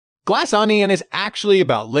Glass Onion is actually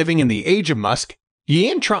about living in the age of Musk,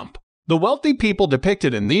 and Trump. The wealthy people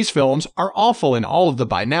depicted in these films are awful in all of the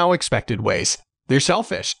by now expected ways. They're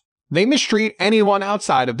selfish. They mistreat anyone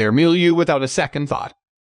outside of their milieu without a second thought.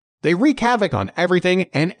 They wreak havoc on everything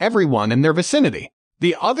and everyone in their vicinity.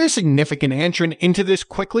 The other significant entrant into this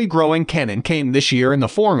quickly growing canon came this year in the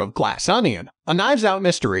form of Glass Onion, a Knives Out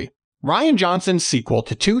mystery, Rian Johnson's sequel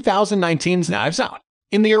to 2019's Knives Out.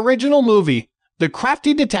 In the original movie, the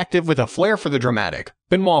crafty detective with a flair for the dramatic,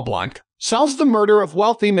 Benoit Blanc, solves the murder of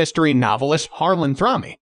wealthy mystery novelist Harlan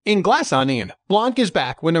Thrami. In Glass Onion, Blanc is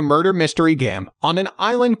back when a murder mystery game on an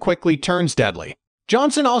island quickly turns deadly.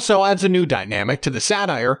 Johnson also adds a new dynamic to the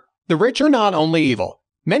satire. The rich are not only evil.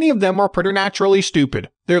 Many of them are preternaturally stupid,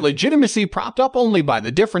 their legitimacy propped up only by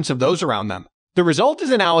the difference of those around them. The result is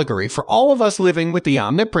an allegory for all of us living with the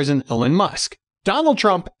omnipresent Elon Musk, Donald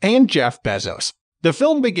Trump, and Jeff Bezos. The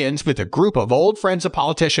film begins with a group of old friends, a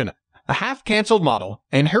politician, a half-cancelled model,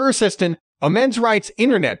 and her assistant, a men's rights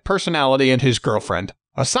internet personality, and his girlfriend,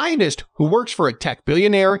 a scientist who works for a tech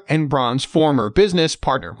billionaire, and Braun's former business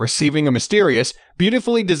partner, receiving a mysterious,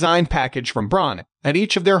 beautifully designed package from Braun at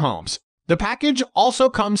each of their homes. The package also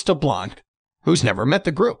comes to Blanc, who's never met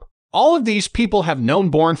the group. All of these people have known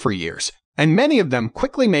Bourne for years, and many of them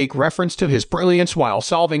quickly make reference to his brilliance while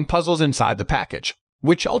solving puzzles inside the package,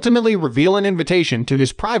 which ultimately reveal an invitation to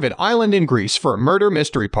his private island in Greece for a murder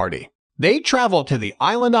mystery party. They travel to the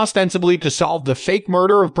island ostensibly to solve the fake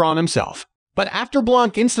murder of Braun himself, but after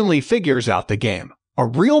Blanc instantly figures out the game, a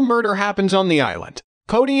real murder happens on the island.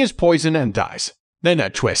 Cody is poisoned and dies. Then a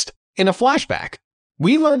twist. In a flashback,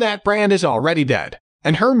 we learn that Brand is already dead,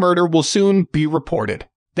 and her murder will soon be reported.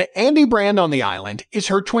 The Andy Brand on the island is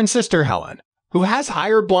her twin sister Helen, who has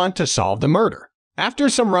hired Blanc to solve the murder. After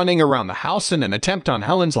some running around the house in an attempt on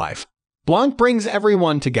Helen's life, Blanc brings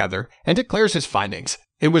everyone together and declares his findings.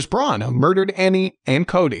 It was Braun who murdered Annie and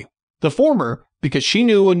Cody. The former, because she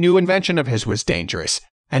knew a new invention of his was dangerous,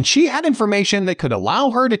 and she had information that could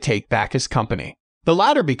allow her to take back his company. The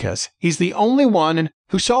latter because he's the only one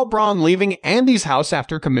who saw Braun leaving Andy's house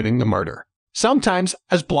after committing the murder. Sometimes,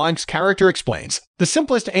 as Blanc's character explains, the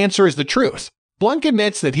simplest answer is the truth. Blanc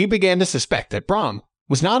admits that he began to suspect that Braun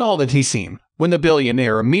was not all that he seemed when the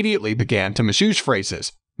billionaire immediately began to misuse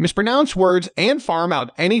phrases, mispronounce words, and farm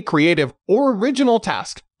out any creative or original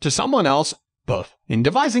task to someone else, both in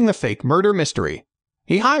devising the fake murder mystery.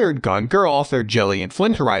 He hired Gone Girl author Gillian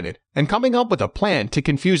Flynn to write it, and coming up with a plan to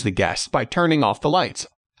confuse the guests by turning off the lights.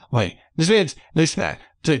 Wait, this is this that.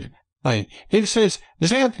 Wait, it says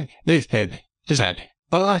this head, this head, this head,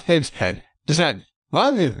 his head, this head.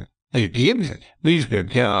 What is it? These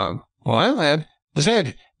good young. Well, then, this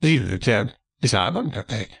head, these head, this head,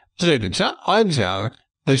 this head, I'm sound,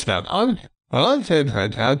 this head, on. Well, I said,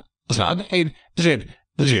 head, this head, this head,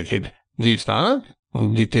 this head, this head,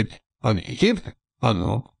 on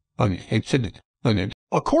it.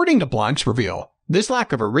 According to Blanc's reveal, this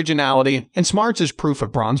lack of originality and smarts is proof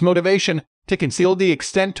of Braun's motivation to conceal the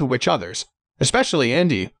extent to which others, especially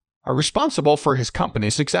Andy, are responsible for his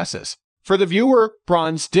company's successes. For the viewer,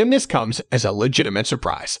 Braun's dimness comes as a legitimate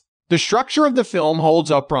surprise. The structure of the film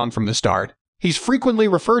holds up Braun from the start. He's frequently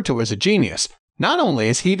referred to as a genius. Not only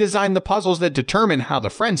has he designed the puzzles that determine how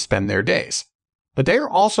the friends spend their days, but they are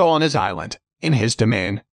also on his island, in his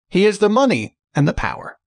domain. He has the money and the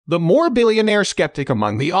power. The more billionaire skeptic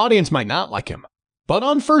among the audience might not like him, but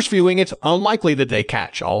on first viewing it's unlikely that they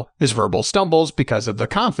catch all his verbal stumbles because of the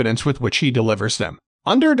confidence with which he delivers them,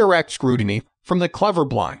 under direct scrutiny from the clever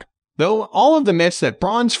Blanc, though all of the myths that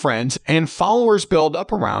Braun's friends and followers build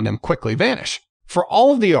up around him quickly vanish. For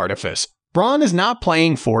all of the artifice, Braun is not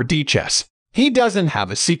playing 4D chess. He doesn't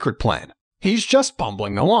have a secret plan. He's just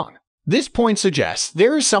bumbling along. This point suggests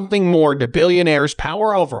there is something more to billionaires'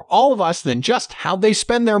 power over all of us than just how they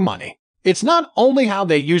spend their money. It's not only how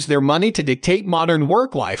they use their money to dictate modern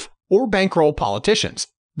work life or bankroll politicians.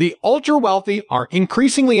 The ultra-wealthy are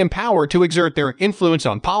increasingly empowered to exert their influence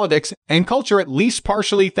on politics and culture, at least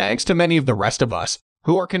partially thanks to many of the rest of us,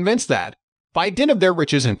 who are convinced that, by dint of their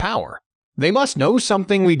riches and power, they must know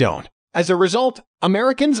something we don't. As a result,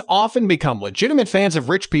 Americans often become legitimate fans of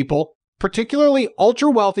rich people, particularly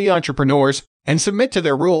ultra-wealthy entrepreneurs, and submit to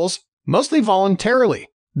their rules, mostly voluntarily.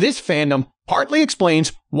 This fandom partly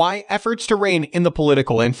explains why efforts to rein in the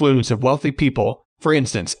political influence of wealthy people, for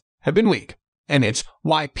instance, have been weak. And it's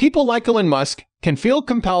why people like Elon Musk can feel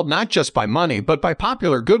compelled not just by money but by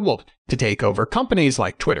popular goodwill to take over companies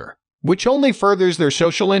like Twitter, which only furthers their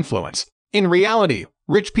social influence. In reality,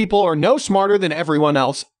 rich people are no smarter than everyone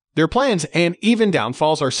else. Their plans and even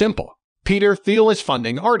downfalls are simple. Peter Thiel is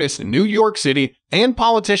funding artists in New York City and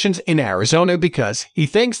politicians in Arizona because he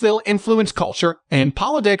thinks they'll influence culture and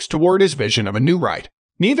politics toward his vision of a new right.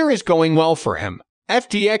 Neither is going well for him.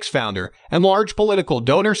 FTX founder and large political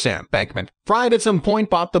donor Sam Bankman-Fried at some point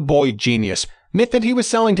bought the boy genius myth that he was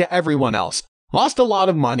selling to everyone else, lost a lot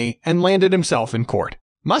of money, and landed himself in court.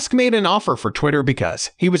 Musk made an offer for Twitter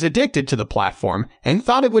because he was addicted to the platform and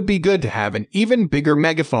thought it would be good to have an even bigger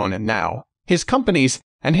megaphone, and now his companies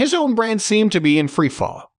and his own brand seem to be in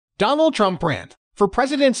freefall. Donald Trump ran for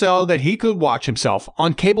president so that he could watch himself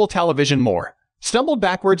on cable television more, stumbled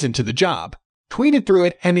backwards into the job, tweeted through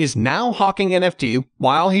it, and is now hawking NFT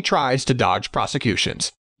while he tries to dodge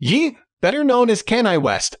prosecutions. Ye, better known as Kanye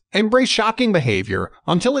West, embraced shocking behavior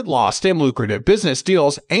until it lost him lucrative business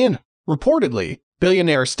deals and, reportedly,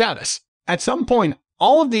 billionaire status. At some point,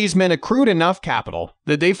 all of these men accrued enough capital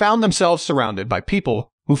that they found themselves surrounded by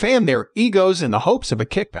people who fanned their egos in the hopes of a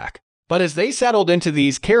kickback. But as they settled into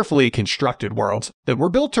these carefully constructed worlds that were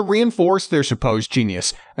built to reinforce their supposed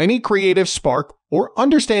genius, any creative spark or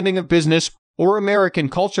understanding of business or American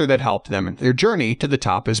culture that helped them in their journey to the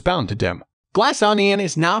top is bound to dim. Glass Onion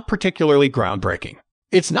is not particularly groundbreaking.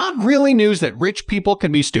 It's not really news that rich people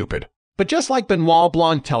can be stupid. But just like Benoit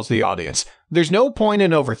Blanc tells the audience, there's no point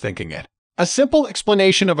in overthinking it. A simple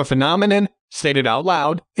explanation of a phenomenon, stated out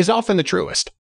loud, is often the truest.